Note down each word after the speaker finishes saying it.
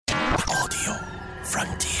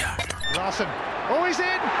frontier. Larsson. Oh, he's in!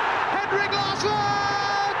 Henrik Larsson!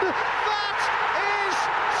 That is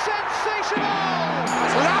sensational!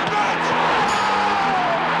 Lambert!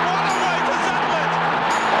 Oh, what a way to settle it!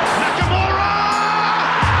 Nakamura!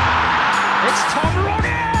 It's Tom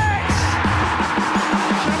Rogic!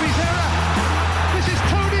 Xavi Zera! This is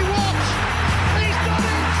Tony Watt! He's done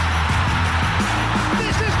it!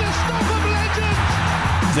 This is the stuff of legend!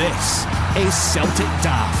 This is Celtic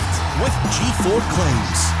Daft with G4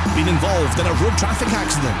 Claims. Been involved in a road traffic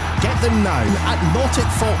accident? Get them now at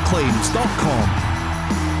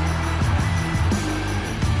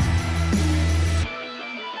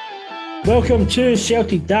notitfaultclaims.com. Welcome to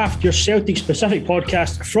Celtic Daft, your Celtic specific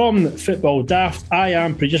podcast from Football Daft. I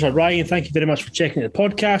am producer Ryan. Thank you very much for checking out the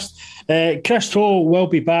podcast. Chris Toll will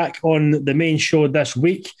be back on the main show this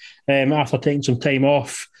week after taking some time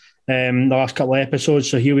off the last couple of episodes.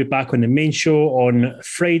 So he'll be back on the main show on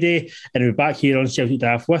Friday, and he'll be back here on Celtic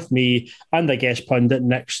Daft with me and a guest pundit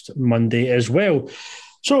next Monday as well.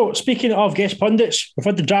 So speaking of guest pundits, we've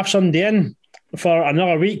had the Draft Sunday in for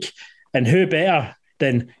another week, and who better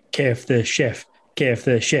than Kev the Chef. Kev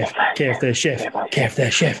the Chef. Kev the Chef. Kev the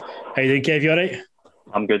Chef. How you doing, Kev? You all right?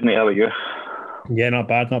 I'm good, mate. How are you? Yeah, not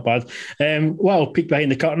bad, not bad. Well, peek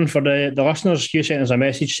behind the curtain for the listeners. You sent us a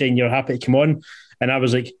message saying you're happy to come on, and I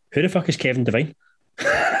was like, who the fuck is Kevin Devine?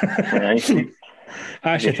 I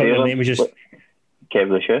actually thought your name was just... Kev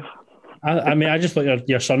the Chef. I mean, I just thought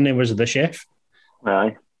your surname was the Chef.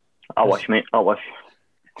 Aye. I wish, mate. I wish.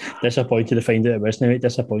 Disappointed to find out it was now, mate.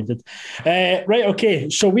 Disappointed. Right, okay.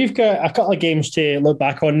 So we've got a couple of games to look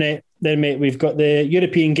back on then, mate. We've got the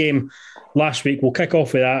European game last week. We'll kick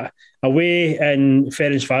off with that. Away in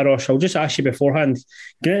Ferencvaros. I'll just ask you beforehand,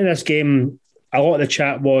 getting into this game, a lot of the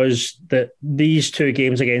chat was that these two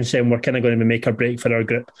games against them were kind of going to be make or break for our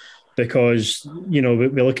group because, you know, we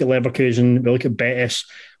look at Leverkusen, we look at Betis,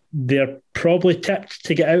 they're probably tipped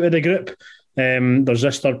to get out of the group. There's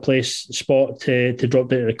this third place spot to drop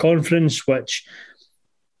down to the conference, which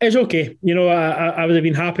is okay. You know, I would have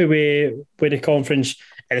been happy with the conference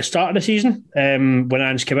at the start of the season. When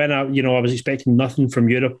Ange came in, I was expecting nothing from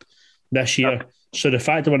Europe this year. So the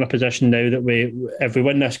fact that we're in a position now that if we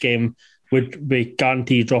win this game, would be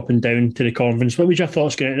guaranteed dropping down to the conference. What was your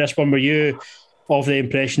thoughts going into this one? Were you of the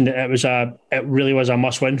impression that it really was a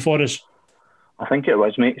must-win for us? I think it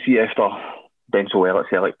was, mate. See, after doing so well at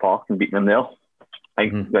Celtic Park and beating them there, I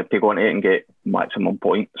think we had to go into it and get maximum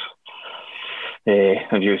points.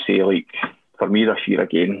 As you say, like for me this year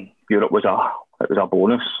again, Europe was a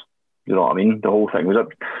bonus. You know what I mean? The whole thing was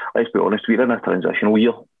let's be honest, we're in a transitional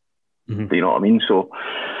year. Do you know what I mean? So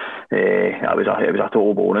it was a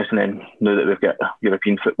total bonus. And then now that we've got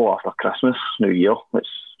European football after Christmas, New Year, it's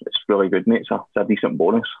really good, mate. It's a decent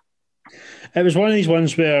bonus. It was one of these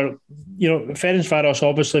ones where, you know, Ferencvaros,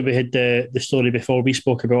 obviously we had the story before we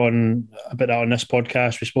spoke about that on this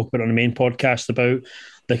podcast. We spoke about it on the main podcast about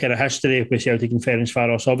the kind of history with Celtic and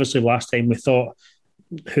Ferencvaros. Obviously last time we thought,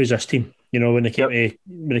 who's this team? You know, when they came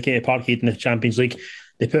to Parkhead in the Champions League,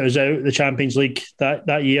 they put us out of the Champions League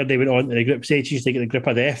that year. They went on to the group stages. They get the grip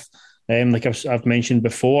of death, like I've mentioned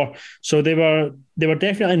before. So they were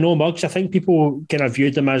definitely no mugs. I think people kind of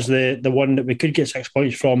viewed them as the one that we could get 6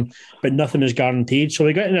 points from, but nothing is guaranteed. So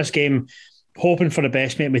we got in this game hoping for the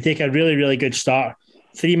best, mate. We take a really, really good start.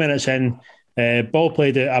 3 minutes in, ball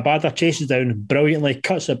played out. Abada chases down brilliantly,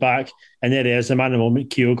 cuts it back, and there he is, the man of the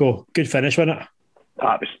moment, Kyogo. Good finish, wasn't it?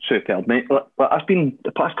 That was superb, mate. But it's been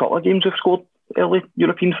the past couple of games we've scored early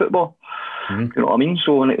European football. You know what I mean?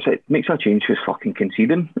 So and it makes a change who's fucking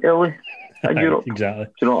conceding early in Europe. Exactly.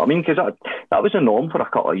 Do you know what I mean? Because that was the norm for a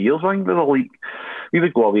couple of years. Right? We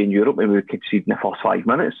would go away in Europe and we would concede in the first 5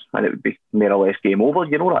 minutes, and it would be more or less game over.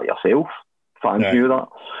 You know that yourself. Fans knew that.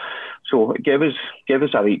 So it gave us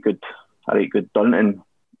a right good done, and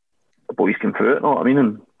the boys came through it. You know what I mean?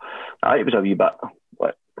 And it was a wee bit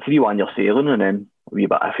 3-1 you're sailing, and then a wee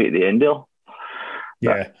bit iffy at the end there.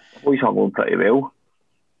 Yeah, the boys hung on pretty well.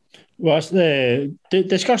 Well, it's the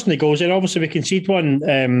discussing the goals, and obviously we conceded one.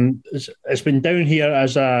 It's been down here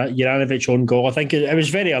as a Juranovic own goal. I think it was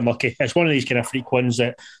very unlucky. It's one of these kind of freak ones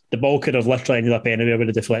that the ball could have literally ended up anywhere with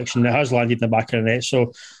a deflection. It has landed in the back of the net,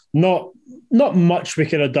 so not much we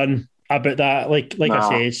could have done about that. Like I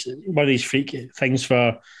say, it's one of these freak things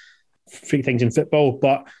in football.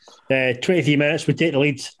 But 23 minutes, we take the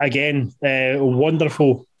lead again.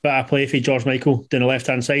 Wonderful bit of play for George Michael down the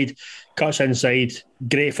left-hand side. Cuts inside.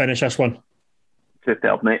 Great finish, this one.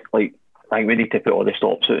 Superb, mate. I think we need to put all the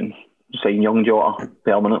stops out and sign young Jota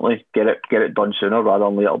permanently. Get it done sooner rather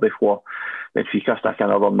than later before Benfica stick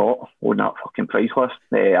another knot on that fucking price list.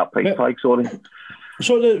 Price tag, sorry.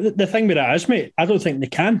 So the thing with that is, mate, I don't think they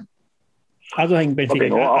can. I don't think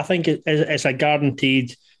Benfica. I think it's a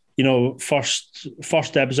guaranteed,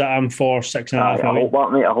 first dibs at him for 6.5 million. I hope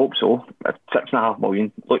that, mate. I hope so. 6.5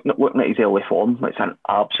 million. Looking at his early form, it's an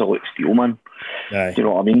absolute steal, man. Aye. Do you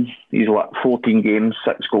know what I mean? He's 14 games,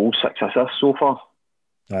 6 goals, 6 assists so far.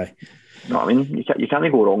 Aye. You know what I mean? You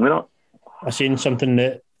can't go wrong with that. I seen something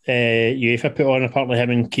that UEFA put on, apparently him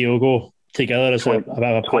and Kyogo together as a bit of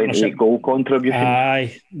a partnership. 28 goal contribution.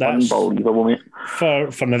 Aye, that's unbelievable, mate.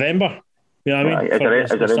 For November. You know what I mean? Is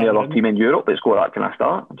there any other team in Europe that's got that kind of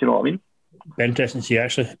start? Do you know what I mean? Be interesting to see,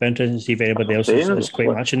 actually. Be interesting to see if anybody else is quite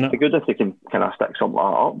matching that. It'd be good if they can kind of stick something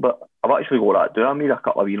like that up. But I've actually got that doing. I made a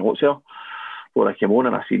couple of wee notes here before I came on,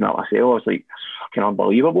 and I seen that myself. I was like, it's fucking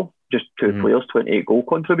unbelievable. Just 2 players, 28 goal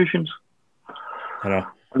contributions. I know.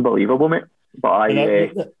 Unbelievable, mate. But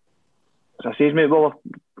as I say, mate, well,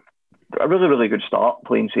 a really, really good start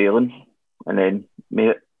playing sailing, and then,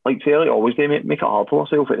 mate, like Celtic always do, mate, make it hard for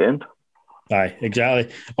myself at the end. Aye,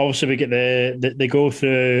 exactly. Obviously, we get the goal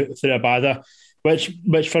through Abada,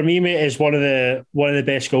 which for me, mate, is one of the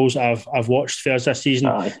best goals I've watched for us this season.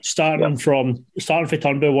 Aye. Starting from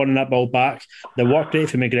Turnbull, winning that ball back, the work rate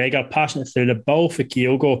for McGregor, passing it through, the ball for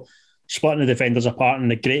Kyogo, splitting the defenders apart,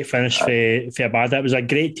 and the great finish for Abada. It was a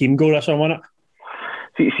great team goal, this one, wasn't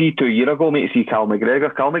it? See 2 years ago, mate, Cal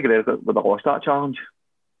McGregor would have lost that challenge.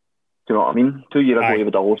 Do you know what I mean? 2 years ago, he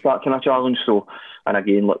would have lost that kind of challenge. So, and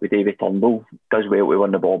again, like with David Turnbull, does well to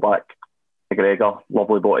win the ball back. McGregor,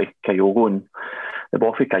 lovely ball to Kyogo, and the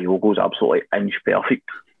ball for Kyogo is absolutely inch perfect.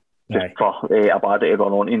 Just for Abada to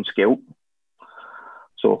run on and scalp.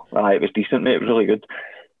 So, it was decent, mate. It was really good.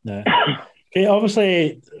 Okay,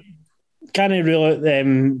 obviously, can't rule out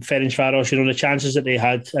Ferencvaros, the chances that they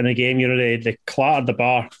had in the game. They clattered the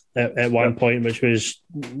bar at one point, which was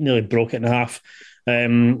nearly broke it in half.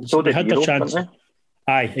 So they had their chance.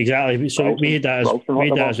 Aye, exactly. So Wilson, we had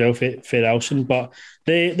that as well for Elson. But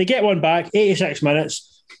they get one back, 86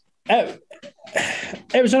 minutes. It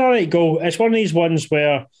was an alright goal. It's one of these ones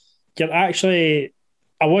where you're actually,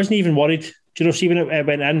 I wasn't even worried. See, when it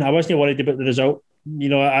went in, I wasn't worried about the result.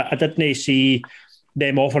 I didn't see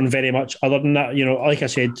them offering very much other than that. Like I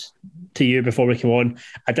said to you before we came on,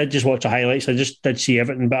 I did just watch the highlights. I just did see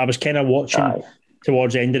everything, but I was kind of watching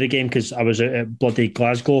towards the end of the game because I was at bloody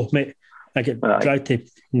Glasgow, mate. I get dragged to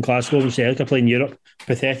Glasgow and Celtic playing Europe.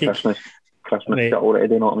 Pathetic. Christmas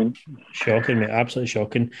already, you know what I mean? Shocking, mate. Absolutely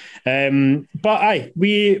shocking. But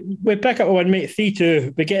we pick up a win, mate.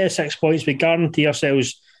 3-2. We get 6 points. We guarantee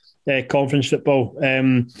ourselves conference football.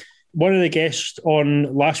 One of the guests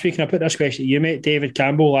on last week, and I put this question to you, mate, David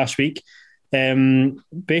Campbell, last week,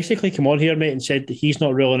 basically come on here, mate, and said that he's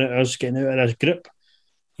not ruling out us getting out of this group.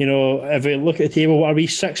 If we look at the table, what are we,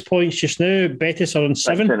 6 points just now? Betis are on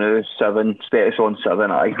 7? 7. Betis on 7.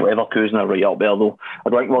 Leverkusen are right up there, though. I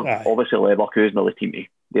think, obviously, Leverkusen are the team.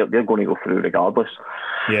 They're going to go through regardless.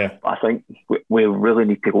 Yeah. I think we really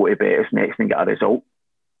need to go to Betis next and get a result.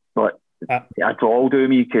 But a draw will do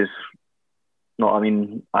me because,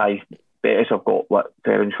 Betis have got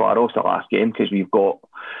Ferencvaros the last game because we've got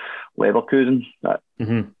Leverkusen.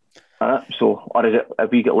 So, or is it if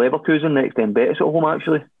we get Leverkusen next, then Betis at home,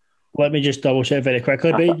 actually? Let me just double check very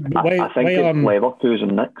quickly. I think it's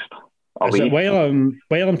Leverkusen next.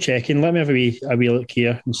 While I'm checking, let me have a wee look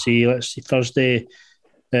here and see. Let's see, Thursday.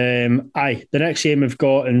 The next game we've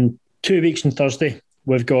got in 2 weeks on Thursday,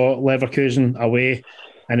 we've got Leverkusen away,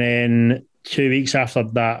 and then 2 weeks after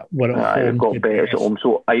that, we're at home. We've got Betis at home.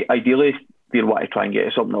 So, ideally, you want to try and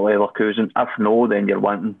get something to Leverkusen. If no, then you're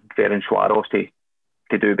wanting Ferencvaros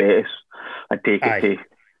to do Betis and take it to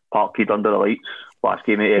Parkhead under the lights. Last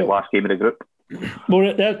game of the group.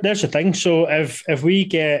 Well, there's the thing. So if we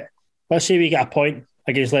get, let's say we get a point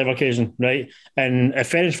against Leverkusen, right, and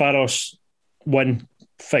if Ferencvaros win,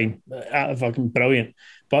 fine, fucking brilliant.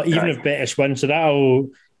 But even if Betis win, so that'll,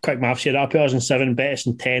 quick maths here, that'll put us in 7, Betis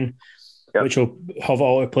in 10, which will have it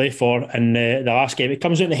all to play for. And the last game, it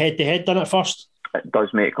comes out in the head-to-head, doesn't it, first? It does,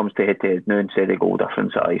 mate. It comes to head-to-head now instead of goal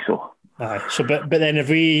difference. So, but then if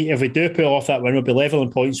we do pull off that win, we'll be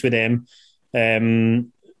levelling points with them,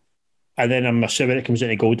 and then I'm assuming it comes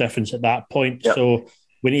into goal difference at that point. Yep. So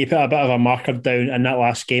we need to put a bit of a marker down in that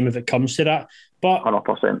last game if it comes to that. But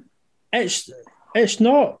 100%, it's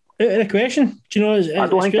not out of the question. Do you know? I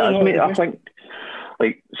don't think it is, mate. I think,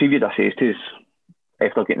 see what I say to us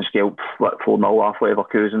after getting scalped 4-0 off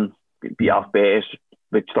Leverkusen, beat off Betis,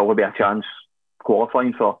 would still be a chance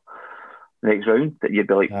qualifying for next round, that you'd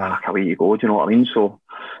be like, away you go, do you know what I mean? So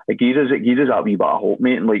it gives us that wee bit of hope,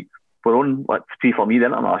 mate. And we're on, for me, the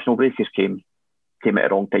international break has came came at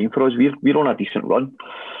the wrong time for us. We're on a decent run.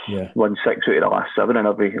 Yeah. Won 6 out of the last 7 in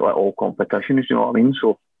every all competitions. You know what I mean?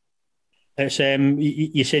 So it's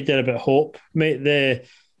you said there about hope, mate.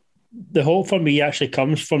 The hope for me actually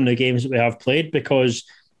comes from the games that we have played, because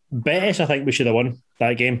Betis, I think we should have won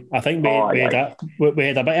that game. I think we had a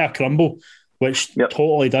bit of a crumble, which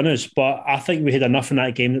totally done us. But I think we had enough in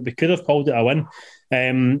that game that we could have pulled it a win.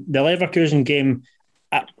 The Leverkusen game,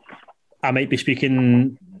 I might be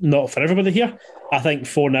speaking not for everybody here. I think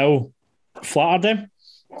 4-0 flattered them.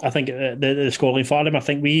 I think the scoreline flattered them. I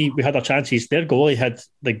think we had our chances. Their goalie had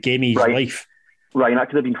the game of his life. Ryan, that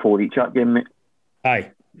could have been 4 each that game, mate.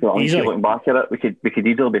 Aye. So easily. Looking back at it, we could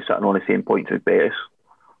easily be sitting on the same points as Betis,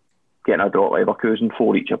 getting a draw at Leverkusen,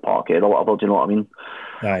 4 each at Parkhead or whatever, do you know what I mean?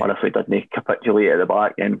 Aye. Or if we didn't capitulate at the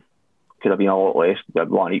back, then could have been a lot less. We had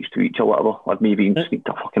 1 each, 2 each or whatever. I'd maybe even sneaked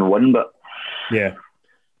a fucking win, but... Yeah.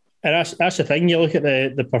 And that's the thing, you look at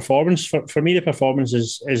the performance. For me, the performance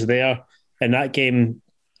is there in that game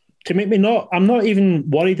to make me I'm not even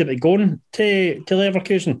worried about going to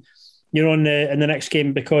Leverkusen, you know, in the next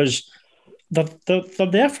game, because they're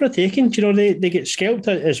there for a taking. You know, they get scalped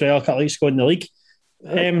as well a couple of weeks ago in the league.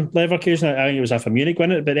 Leverkusen, I think it was after Munich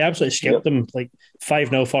winning it, but they absolutely scalped them like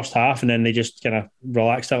 5-0 first half, and then they just kind of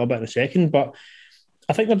relaxed a little bit in the second. But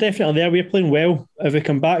I think they're definitely there. We're playing well. If we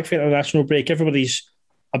come back for international break, everybody's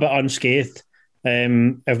a bit unscathed.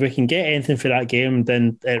 If we can get anything for that game,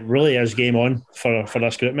 then it really is game on for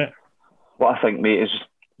this group, mate. What I think, mate, is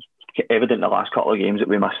evident in the last couple of games that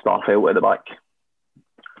we missed stuff out at the back.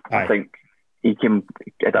 Aye. I think he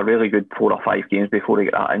had a really good 4 or 5 games before he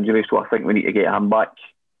got that injury, so I think we need to get him back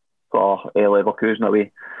for Leverkusen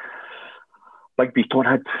away. Big Beaton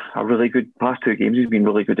had a really good past 2 games. He's been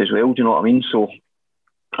really good as well, do you know what I mean? So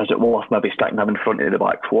is it worth maybe sticking him in front of the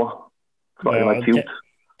back 4? Midfield?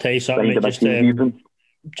 Tell you something,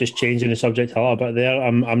 just changing the subject a little bit there.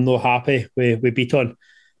 I'm not happy with Beaton.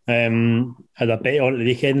 Had a bet on at the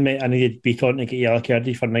weekend, mate. I needed Beaton to get yellow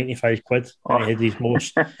carded for 95 quid. And he had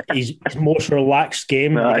his most relaxed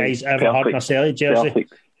game the guy's ever had in a Celtic jersey.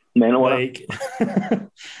 Perfect. Mental. Like,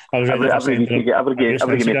 I was ready every game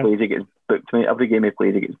he plays, he gets booked, mate. Every game he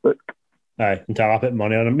plays, he gets booked. Aye, until I put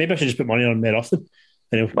money on him. Maybe I should just put money on him more often.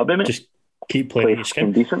 And he'll just keep playing his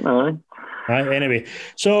skin. Decent, aye. Right, anyway,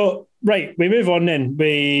 so right, we move on then.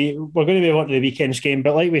 We're going to move on to the weekend's game,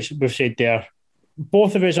 but like we've said there,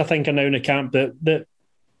 both of us, I think, are now in the camp that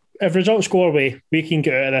if results go our way, we can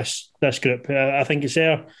get out of this group. I think it's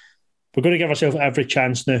there. We're going to give ourselves every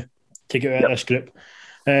chance now to get out of this group.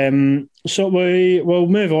 So we'll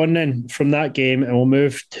move on then from that game, and we'll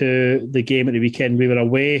move to the game at the weekend. We were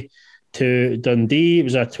away to Dundee. It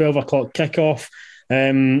was a 12 o'clock kickoff.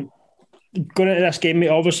 Going into this game,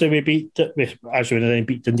 obviously we beat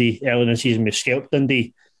Dundee early in the season. We scalped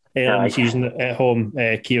Dundee early in the season at home.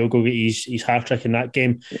 Kyogo got his hat-trick in that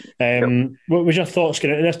game. What was your thoughts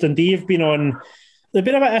going into this? Dundee have been they've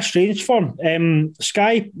been a bit of a strange form.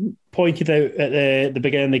 Sky pointed out at the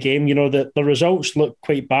beginning of the game, you know, that the results look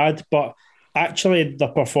quite bad, but actually the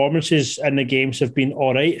performances in the games have been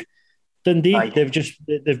all right. Dundee,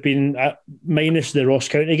 they've been minus the Ross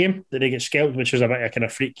County game that they get scalped, which was a bit of a kind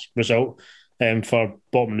of freak result for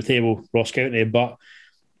bottom of the table Ross County, but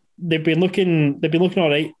they've been looking all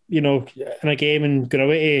right, you know, in a game, and going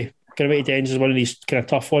away to Dens is one of these kind of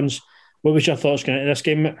tough ones. What was your thoughts going into this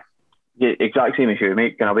game, mate? Yeah, exact same as you,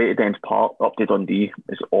 mate. Going away to Dens Park up to Dundee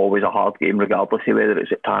is always a hard game, regardless of whether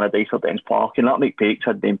it's at Tannadice or Dens Park, and that McPake's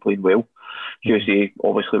had them playing well. Tuesday,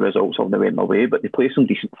 obviously results have went their way, but they play some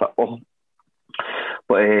decent football.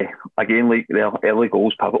 But again, like their early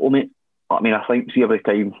goals pivotal, mate. I mean, I think every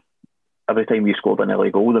time we scored an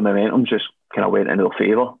early goal, the momentum just kind of went in their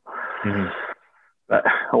favour. Mm-hmm. But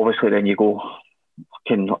obviously, then you go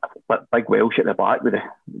big Welsh at the back with the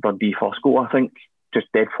Dundee first goal. I think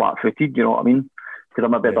just dead flat-footed. You know what I mean? Could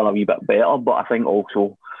have maybe done a wee bit better, but I think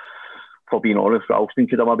also, for being honest, Ralston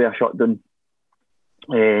could have maybe a shot down.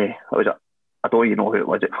 I don't even know who it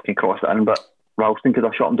was that fucking crossed it in, but Ralston could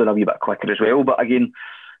have shot him down a wee bit quicker as well. But again,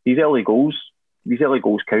 these early goals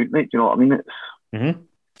count, mate. Do you know what I mean? It's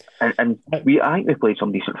and I think we played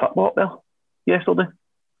some decent football up there yesterday.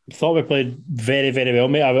 I thought we played very, very well,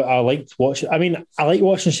 mate. I liked watching. I mean, I like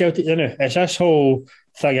watching Celtic. You know, it's this whole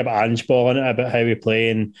thing about Ange Ball and about how we play.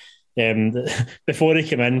 And before he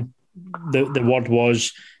came in, the word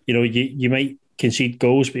was, you know, you might concede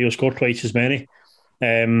goals, but you'll score twice as many.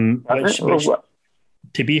 Which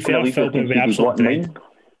to be fair, filled me with absolute dread.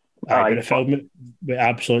 It filled me with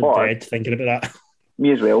absolute dread thinking about that.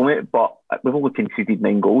 Me as well, mate. But we've only conceded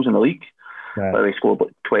 9 goals in the league. Yeah. But we scored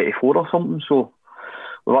like 24 or something. So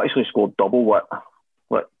we've actually scored double what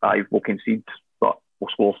I will concede. But we'll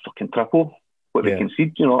score fucking triple what we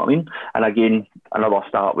concede, you know what I mean? And again, another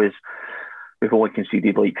stat was we've only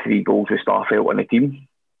conceded like 3 goals with Starfelt in the team,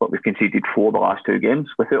 but we've conceded 4 the last 2 games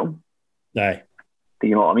without him. Aye. Do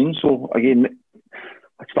you know what I mean? So again,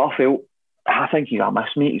 Starfelt, I think he's a miss,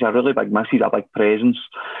 mate. He's a really big miss. He's a big presence.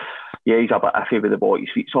 Yeah, he's a bit iffy with the ball at his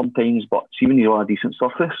feet sometimes, but see when he's on a decent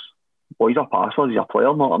surface, boy's a passer, he's a player,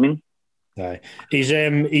 know what I mean? Aye.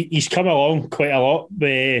 He's come along quite a lot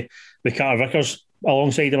with Carter Vickers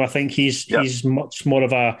alongside him. I think he's much more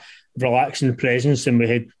of a relaxing presence than we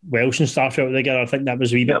had Welsh and Starfelt together. I think that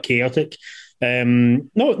was a wee bit chaotic.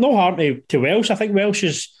 No harm to Welsh. I think Welsh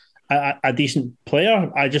is a decent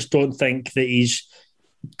player. I just don't think that he's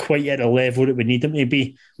quite at the level that we need him to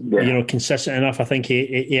be. Consistent enough. I think he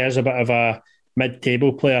is a bit of a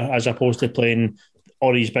mid-table player as opposed to playing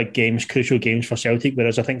all these big games, crucial games for Celtic,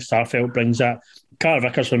 whereas I think Starfelt brings that. Carter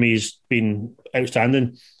Vickers for me has been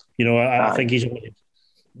outstanding. I think he's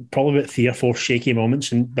probably about 3 or 4 shaky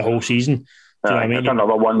moments in the whole season. Do you know what I mean? That's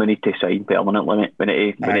another one we need to sign permanently, mate. We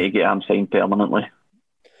need to get him signed permanently.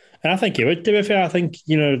 And I think he would, to be fair. I think,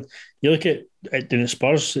 you look at doing at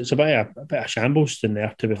Spurs, it's a bit of shambles in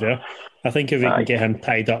there, to be fair. I think if we can get him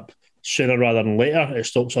tied up sooner rather than later, it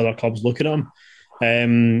stops other clubs looking at him.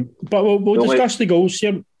 But we'll discuss the goals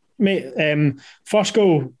here, mate. First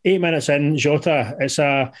goal, 8 minutes in, Jota. It's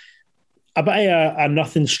a bit of a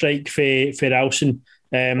nothing strike for Alson.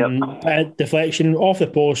 Deflection off the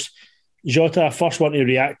post. Jota, first one to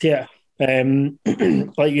react to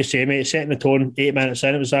it. Like you say, mate, setting the tone, 8 minutes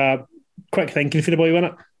in. It was a quick thinking for the boy,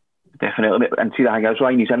 wasn't it? Definitely. And see, the thing is,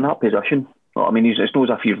 Ryan, he's in that position. You know what I mean, it's not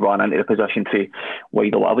as if he's run into the position to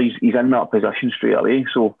wide the level. He's in that position straight away.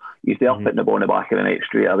 So he's there putting the ball in the back of the net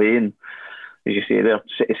straight away. And as you say there,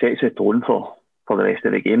 it sets the tone for the rest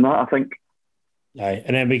of the game, that I think. Aye.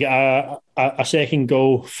 And then we get a second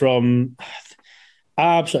goal from...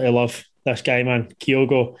 I absolutely love this guy, man.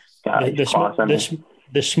 Kyogo.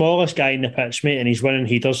 The smallest guy in the pitch, mate, and he's winning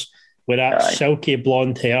headers with that silky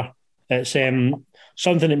blonde hair. It's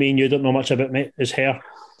something that me and you don't know much about, mate, his hair.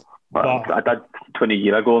 But I did 20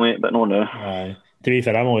 years ago, mate, but no now. Aye. To be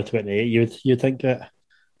fair, I'm only 28. You'd think that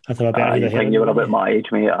I'd have a better head of hair. You were about my age,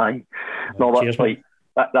 mate, aye. No, cheers, like,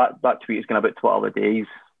 that tweet is going about 12 a days.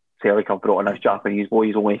 Celtic have brought in this Japanese boy.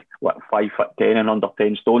 He's only, 5'10" and under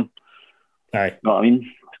 10 stone. Aye. You know what I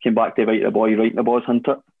mean? Came back to bite the boy right in the balls, hasn't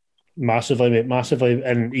it? Massively, mate, massively.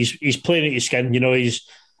 And he's playing at his skin.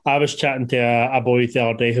 I was chatting to a boy the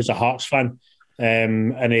other day who's a Hearts fan,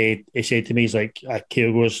 and he said to me, he's like,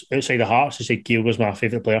 Kyogo's outside of Hearts. He said Kyogo's my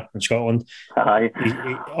favourite player in Scotland. Aye.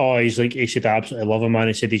 He said I absolutely love him, man.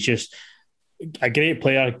 He said he's just a great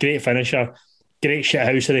player, great finisher, great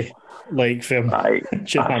shithousery. Like film. Aye. I've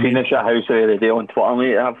seen the shithousery the day on Twitter,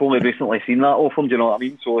 mate. I've only recently seen that off him, do you know what I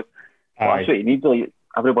mean? So that's what you need. Like,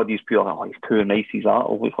 everybody's pure, he's too nice, he's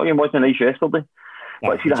that. He fucking wasn't nice yesterday.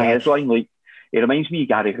 But see, the thing is, like, it reminds me of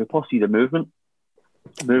Gary Hooper. See the movement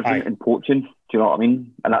and poaching. Do you know what I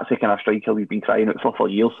mean? And that's the kind of striker we've been crying out for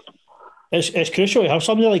years. It's crucial to have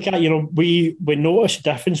somebody like that. We notice the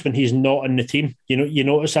difference when he's not in the team. You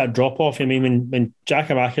notice that drop off. I mean, when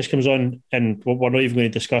Giakoumakis comes on, and we're not even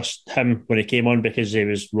going to discuss him when he came on because he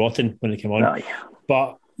was rotten when he came on. Aye.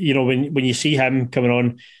 But when you see him coming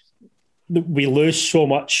on, we lose so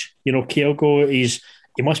much. Kyogo,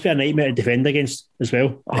 he must be a nightmare to defend against as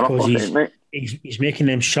well, because he's making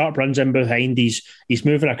them sharp runs in behind. He's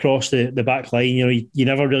moving across the back line. You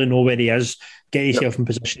never really know where he is. Get yourself in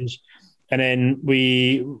positions, and then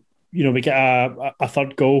we get a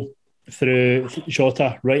third goal through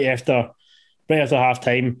Jota right after half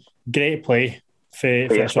time. Great play for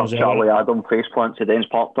Charlie Adam face plants the Dens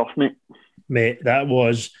Park tough, mate. That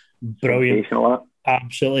was brilliant.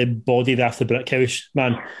 Absolutely bodied after the brick house,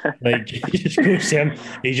 man. Like, you just go see him,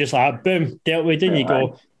 he's just like, boom, dealt with, didn't you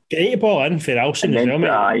go? Great ball in for Alson as well,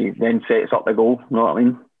 mate. Then sets up the goal, you know what I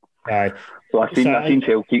mean? Aye. So I've seen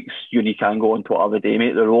Celtic's unique angle on Twitter the day,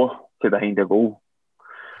 mate, the roll to behind the goal.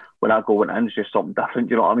 When that goal went in, it's just something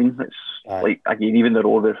different, you know what I mean? It's like, again, even the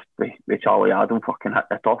roll with Charlie Adam fucking hit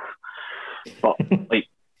the tough. But, like,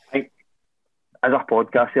 as a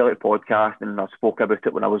Celtic podcast, and I spoke about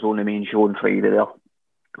it when I was on the main show on Friday there,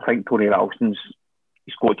 I think Tony Ralston's,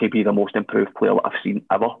 he's got to be the most improved player that I've seen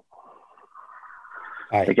ever.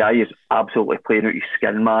 Aye. The guy is absolutely playing out his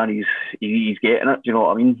skin, man. He's getting it, do you know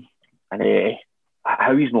what I mean? And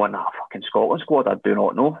how he's not in that fucking Scotland squad, I do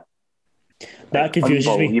not know. That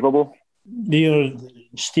confuses me.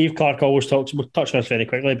 Steve Clarke always talks, we'll touch on this very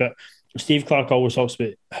quickly, but Steve Clarke always talks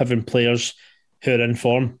about having players who are in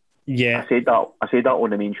form. Yeah, I said that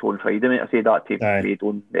on the main show on Friday, mate. I said that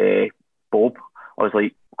to Bob. I was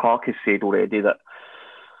like, Clark has said already that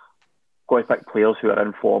got to pick players who are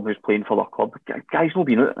in form, who's playing for their club. Guy's not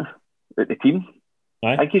been out at the team.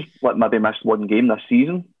 Aye. I think he's maybe missed one game this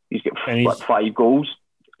season. He's got 5 goals,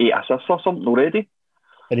 8 assists or something already.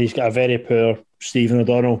 And he's got a very poor Stephen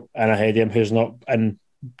O'Donnell and ahead of him who's not in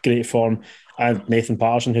great form, and Nathan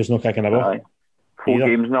Patterson who's not kicking a ball. Aye.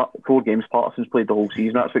 4 games Patterson's played the whole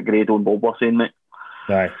season. That's what Grado and Bob were saying, mate.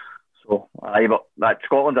 Aye. So, but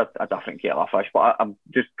Scotland's a different kettle of fish. But I'm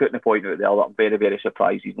just putting the point out there that I'm very, very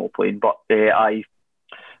surprised he's not playing. But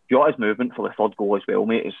Jota's movement for the third goal as well,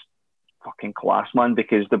 mate, is fucking class, man.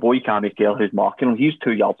 Because the boy can't tell who's marking him. He's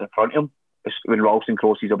 2 yards in front of him when Ralston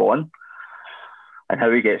crosses the ball in. And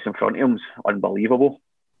how he gets in front of him is unbelievable.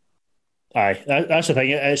 Aye, that's the thing.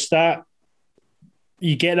 It's that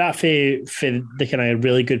you get that for the kind of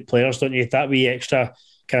really good players, don't you? That wee extra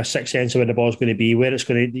kind of sixth sense of where the ball's going to be, where it's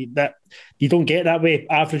going to. That you don't get that way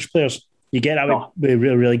average players. You get that with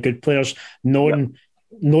really, really good players, knowing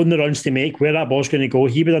the runs to make, where that ball's going to go.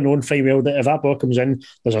 He would have known fine well that if that ball comes in,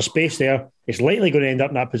 there's a space there. It's likely going to end up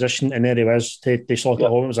in that position, and there he was to slot it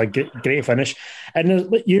home. It was a great finish. And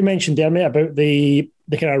you mentioned there, mate, about the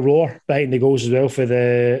kind of roar behind the goals as well for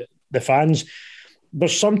the fans.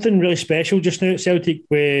 There's something really special just now at Celtic,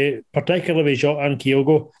 particularly with Jota and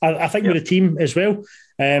Kyogo. I think with the team as well.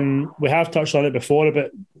 We have touched on it before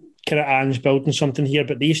about kind of Ange building something here,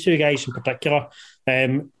 but these 2 guys in particular,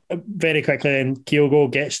 very quickly, then Kyogo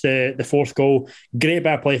gets the 4th goal. Great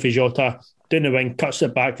bit of play for Jota, down the wing, cuts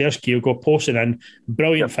it back. There's Kyogo, posting in,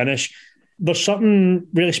 brilliant finish. There's something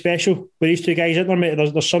really special with these 2 guys, isn't there, mate?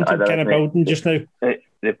 There's something kind of building just now.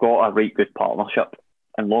 They've got a right good partnership,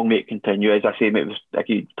 and long may it continue. As I say, mate, like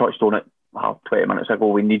you touched on it 20 minutes ago,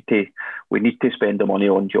 we need to spend the money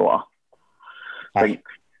on Jota. I think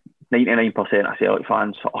 99% of Celtic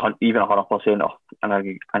fans, even 100%, are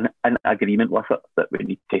in agreement with it that we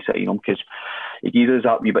need to sign him, because he gives us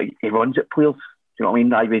that wee bit. He runs at players. Do you know what I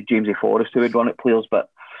mean? I with Jamesy Forrest who would run at players, but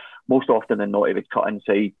most often than not, he would cut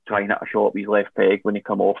inside, try and hit a shot with his left peg when he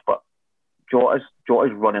come off. But Jota's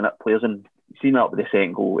running at players, and you've seen that with the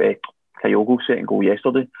second goal, Kyogo's second goal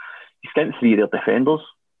yesterday. He skinned 3 of their defenders,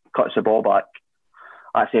 cuts the ball back.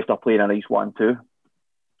 That's after playing a nice 1-2.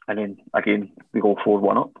 And then, again, we go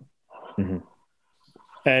 4-1 up. Mm-hmm.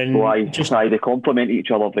 And so they complement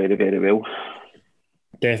each other very, very well.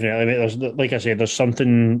 Definitely, mate. There's, like I said, there's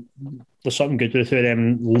something good with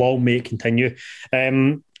them. Long may it continue.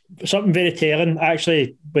 Something very telling,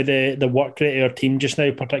 actually, with the work rate of our team just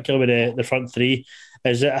now, particularly with the front 3,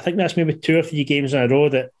 is that I think that's maybe 2 or 3 games in a row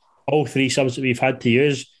that all 3 subs that we've had to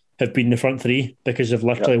use have been the front 3 because they've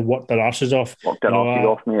literally worked their arses off. Worked their arses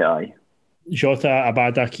off, mate, aye. Jota,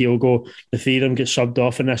 Abada, Kyogo, the 3 of them get subbed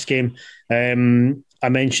off in this game. I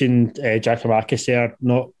mentioned Giakoumakis there,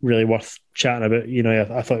 not really worth chatting about. You know,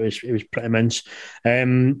 I thought it was pretty mince.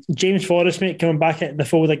 James Forrest, mate, coming back at the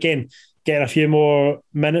fold again, getting a few more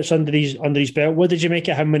minutes under his belt. What did you make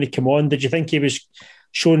of him when he came on? Did you think he was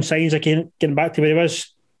showing signs of getting back to where he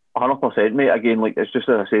was? 100%, mate. Again, like it's just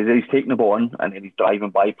as I say, he's taking the ball in and then he's driving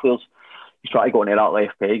by players. He's trying to go into that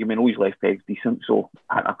left peg. I mean, his left peg's decent, so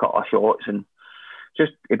hitting a couple of shots and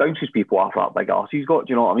just he bounces people off that big arse he's got.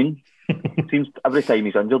 Do you know what I mean? It seems every time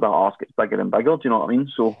he's injured, that arse gets bigger and bigger. Do you know what I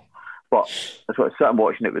mean? So, but that's what I sit and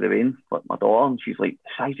watching it with the rain with my daughter, and she's like, the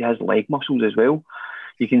size he has leg muscles as well.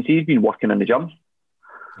 You can see he's been working in the gym.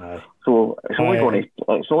 Aye. So it's only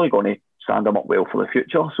going to stand him up well for the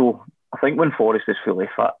future. So I think when Forrest is fully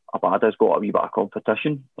fit, Abada's got a wee bit of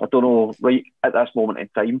competition. I don't know, right at this moment in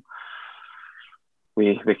time,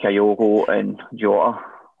 with Kyogo and Jota,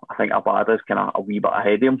 I think Abada's kind of a wee bit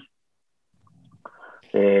ahead of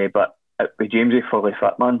him. But with Jamesy fully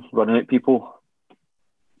fit, man, running at people,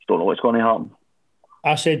 you don't know what's going to happen.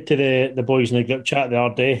 I said to the boys in the group chat the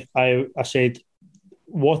other day, I said,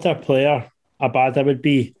 what a player Abada would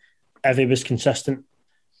be if he was consistent.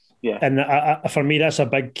 Yeah. And for me, that's a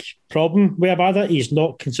big problem with Abada. He's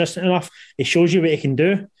not consistent enough. He shows you what he can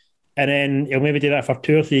do, and then he'll maybe do that for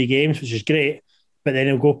 2 or 3 games, which is great, but then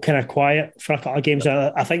he'll go kind of quiet for a couple of games.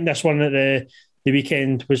 I think this one at the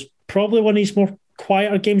weekend was probably one of his more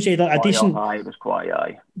quieter games. He had a decent, it was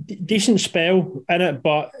quiet, decent spell in it,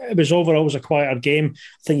 but it was overall a quieter game.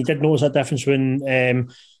 I think you did notice that difference when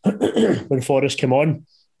when Forrest came on.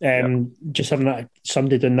 Just having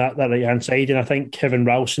somebody doing that right hand side, and I think Kevin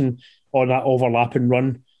Ralston on that overlapping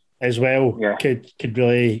run as well could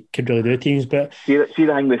really do teams. But see the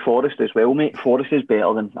thing with Forrest as well, mate. Forrest is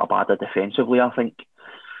better than Abada defensively. I think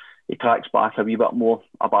he tracks back a wee bit more.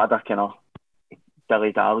 Abada kind of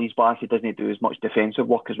dilly dallies back. He doesn't do as much defensive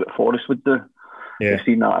work as what Forrest would do. Yeah. We've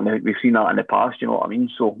seen that in the past. You know what I mean?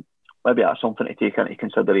 So maybe that's something to take into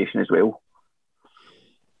consideration as well.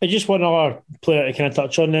 Just one other player to kind of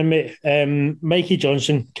touch on then, mate. Mikey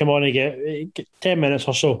Johnson, come on and get 10 minutes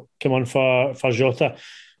or so. Come on for Jota.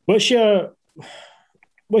 What's your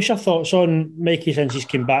thoughts on Mikey since he's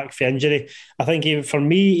come back from injury? I think for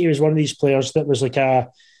me, he was one of these players that was like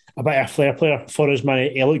a bit of a flair player for his money.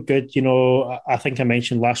 He looked good. You know, I think I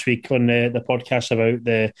mentioned last week on the podcast about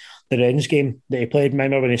the Rennes game that he played.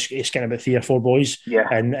 Remember when he's getting about 3 or 4 boys?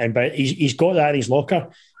 Yeah. But he's got that in his locker.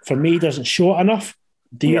 For me, he doesn't show it enough.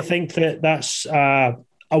 Do you think that's a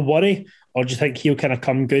worry, or do you think he'll kind of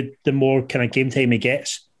come good the more kind of game time he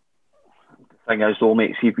gets? Thing is, though,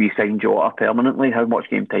 mate, see if we sign Jota permanently, how much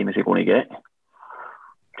game time is he going to get? Do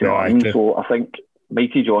you know what I mean? So I think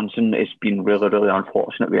Mikey Johnson has been really, really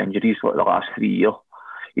unfortunate with injuries like the last 3 years.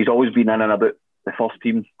 He's always been in and about the first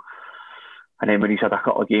team, and then when he's had a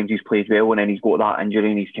couple of games, he's played well, and then he's got that injury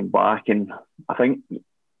and he's come back. And I think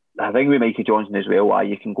with Mikey Johnson as well,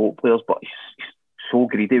 you can go players, but he's so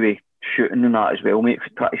greedy with shooting and that as well, mate.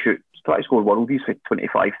 Try to score worldies for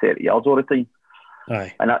 25, 30 yards all the time.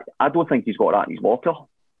 Aye. And I don't think he's got that in his locker. Do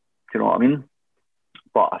you know what I mean?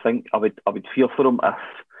 But I think I would fear for him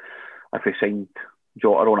if he signed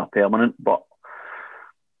Jota on a permanent. But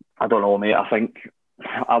I don't know, mate. I think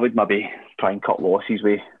I would maybe try and cut losses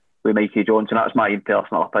with Mikey Johnson. That's my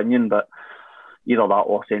personal opinion. But either that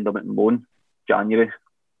or send him at loan January.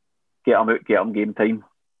 Get him out, get him game time.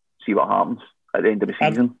 See what happens at the end of the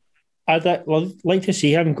season. I'd like to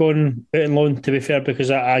see him going out on loan, to be fair, because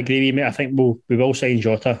I agree with you, mate. I think we will sign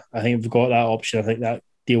Jota. I think we've got that option. I think that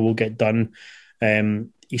deal will get done.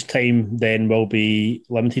 His time then will be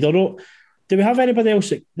limited. Although, do we have anybody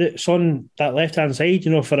else that's on that left-hand side,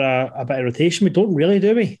 you know, for a bit of rotation? We don't really,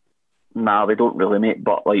 do we? Nah, we don't really, mate.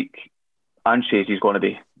 But, like, Ange says he's going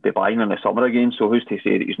to be buying in the summer again, so who's to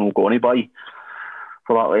say that he's not going to buy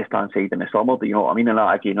for that left-hand side in the summer? Do you know what I mean? And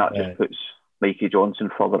that, again, that just puts Mikey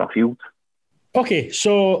Johnson further afield. Okay,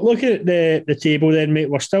 so looking at the table then, mate,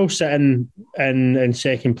 we're still sitting in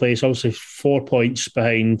second place, obviously 4 points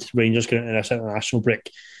behind Rangers going into this international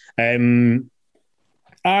break. I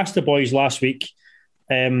asked the boys last week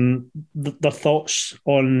their thoughts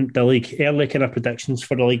on the league, early kind of predictions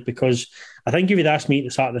for the league, because I think if you'd asked me at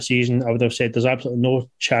the start of the season, I would have said there's absolutely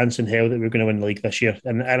no chance in hell that we're going to win the league this year.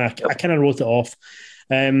 And I kind of wrote it off.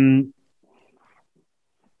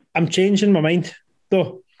 I'm changing my mind,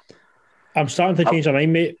 though. I'm starting to change my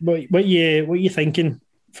mind, mate. What you thinking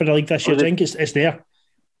for the league this year? Do you think it's there?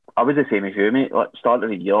 I was the same as you, mate. Like, start of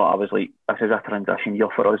the year, I was like, this is a transition year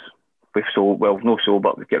for us. We've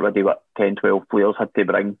but we've got rid of 10, 12 players, had to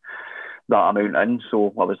bring that amount in.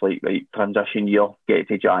 So I was like, right, transition year, get it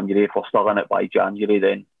to January. If we're still in it by January,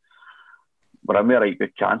 then we're in with a right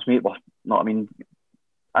good chance, mate. We're, know what I mean?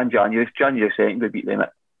 In January 2nd, we beat them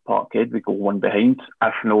at Parkhead, we go one behind.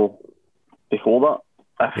 If no, before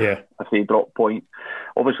that, if they drop points,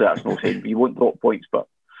 obviously that's no saying we won't drop points, but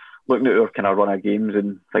looking at our kind of run of games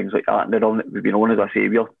and things like that, and we've been on as a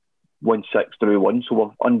saviour, 1-6 through 1, so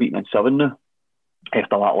we're unbeaten in 7 now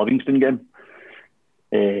after that Livingston game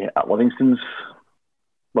at Livingston's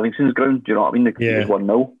ground. Do you know what I mean? It was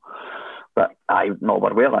 1-0, but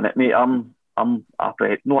we're well in it, mate. I'm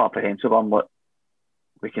not apprehensive. I'm like,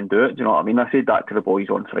 we can do it. Do you know what I mean? I said that to the boys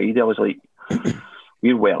on Friday. I was like,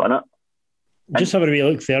 we're well in it. Just have a wee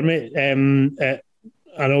look there, mate.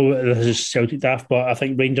 I know this is Celtic Daft, but I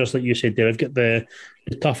think Rangers, like you said, they've got the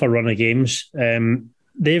tougher run of games.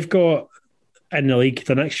 They've got, in the league,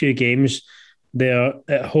 the next few games, they're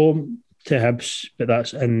at home to Hibs, but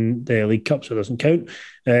that's in the League Cup, so it doesn't count.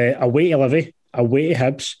 Away to Livy, away to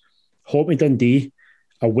Hibs, home to Dundee,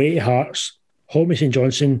 away to Hearts, home to St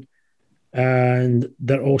Johnstone, and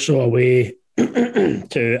they're also away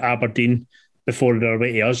to Aberdeen before they're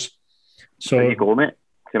away to us. So there you go, mate.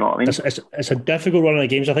 Do you know what I mean? It's a difficult run of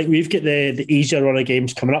games. I think we've got the easier run of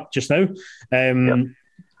games coming up just now.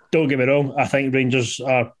 Don't get me wrong, I think Rangers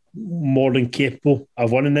are more than capable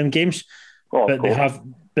of winning them games, but they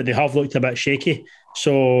have looked a bit shaky.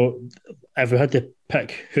 So if we had to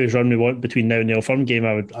pick whose run we want between now and the Firm game,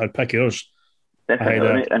 I'd pick yours.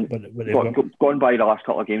 Definitely, and going by the last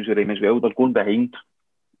couple of games with them as well, they're going behind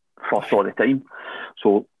first all the time.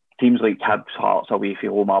 So teams like Hibs, Hearts away from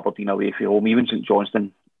home, Aberdeen away from home, even St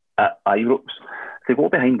Johnstone at Ibrox, if they go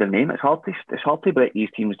behind their name, it's hard to break these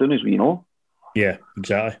teams down, as we know. Yeah,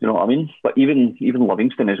 exactly. You know what I mean? But even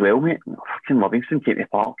Livingston as well, mate. Fucking Livingston came to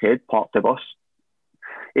Parkhead, parked the bus.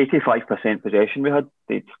 85% possession we had.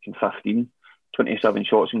 They'd 15, 27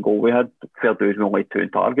 shots and goal we had. Fair dues, we only had 2 in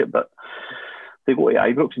target, but they go to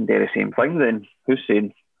Ibrox and do the same thing, then who's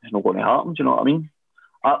saying it's not going to happen? Do you know what I mean?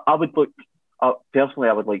 I would look, personally,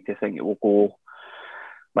 I would like to think it will go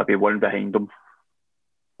maybe one behind them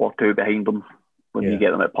or two behind them when Yeah. you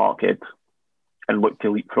get them at Parkhead, and look to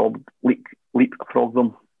leapfrog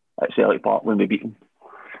them at Celtic Park when we beat them.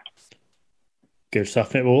 Good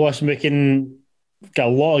stuff, mate. Well, listen, we can got a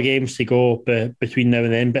lot of games to go between now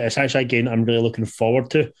and then, but it's actually a game I'm really looking forward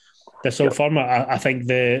to this Old Firm. I think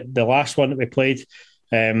the last one that we played,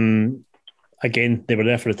 again, they were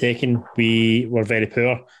there for the taking. We were very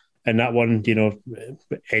poor in that one. You know,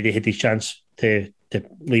 Eddie had his chance to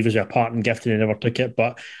leave us with a parting gift and he never took it.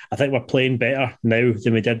 But I think we're playing better now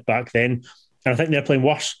than we did back then. And I think they're playing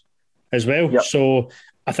worse as well. Yep. So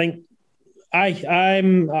I think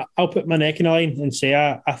I'll put my neck in the line and say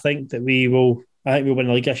I think that we'll win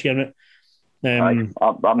the league this year, mate. I'm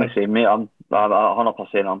the same, mate. I'm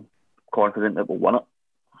 100%. I'm confident that we'll win it.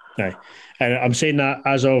 Aye. And I'm saying that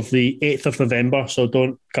as of the 8th of November, so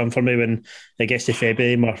don't come for me when it gets to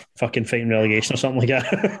February and we're fucking fighting relegation or something like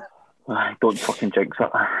that. Aye, don't fucking jinx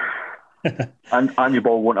it. and your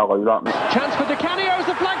ball won't allow that, mate. Chance for Di Canio as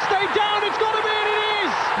the flag stayed down. It's got to be, and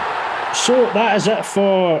it is. So that is it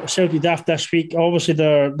for Celtic Daft this week. Obviously,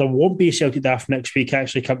 there won't be Celtic Daft next week,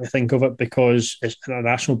 actually, come to think of it, because it's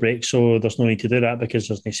international break, so there's no need to do that because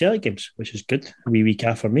there's no Celtic games, which is good. A wee week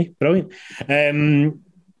for me. Brilliant.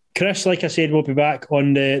 Chris, like I said, will be back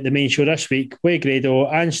on the main show this week with Grado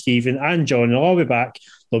and Stephen and John. They'll all be back.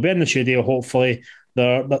 They'll be in the studio, hopefully.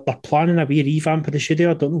 They're planning a wee revamp of the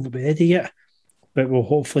studio. I don't know if we'll be ready yet, but we'll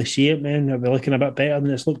hopefully see it, man. It'll be looking a bit better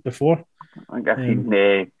than it's looked before. I guess I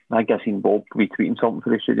seen Bob retweeting something for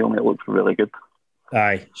the studio, and it looks really good.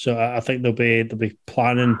 Aye, so I think they'll be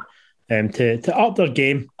planning to up their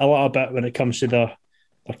game a little bit when it comes to their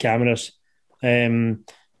cameras.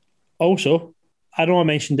 Also, I know I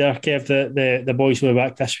mentioned there, Kev, that the boys will be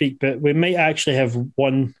back this week, but we might actually have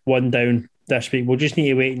one down this week. We'll just need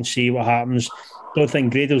to wait and see what happens. Don't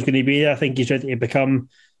think Grado's going to be there. I think he's ready to become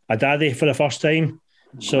a daddy for the first time.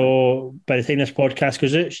 So by the time this podcast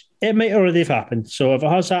goes out, it might already have happened. So if it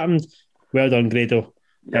has happened, well done, Grado.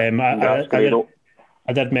 Grado.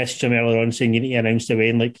 I did message him earlier on saying you need to announce the way,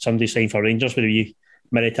 and like somebody signed for Rangers with a wee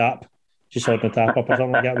mini tap, just holding the tap up or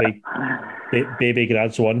something like that. Like baby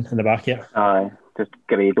Grads one in the back here. Aye, just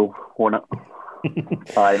Grado on it.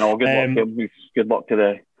 Aye, no, good luck to him. Good luck to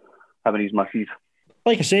him and his missus.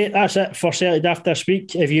 Like I say, that's it for Celtic Daft this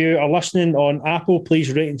week. If you are listening on Apple,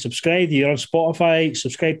 please rate and subscribe. If you're on Spotify,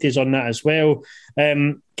 subscribe to us on that as well.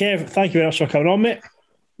 Kev, thank you very much for coming on, mate.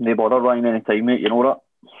 No bother, Ryan, anytime, mate. You know that.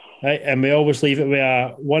 Right, and we always leave it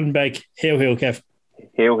with one big hail, Kev.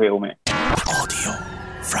 Hail, mate.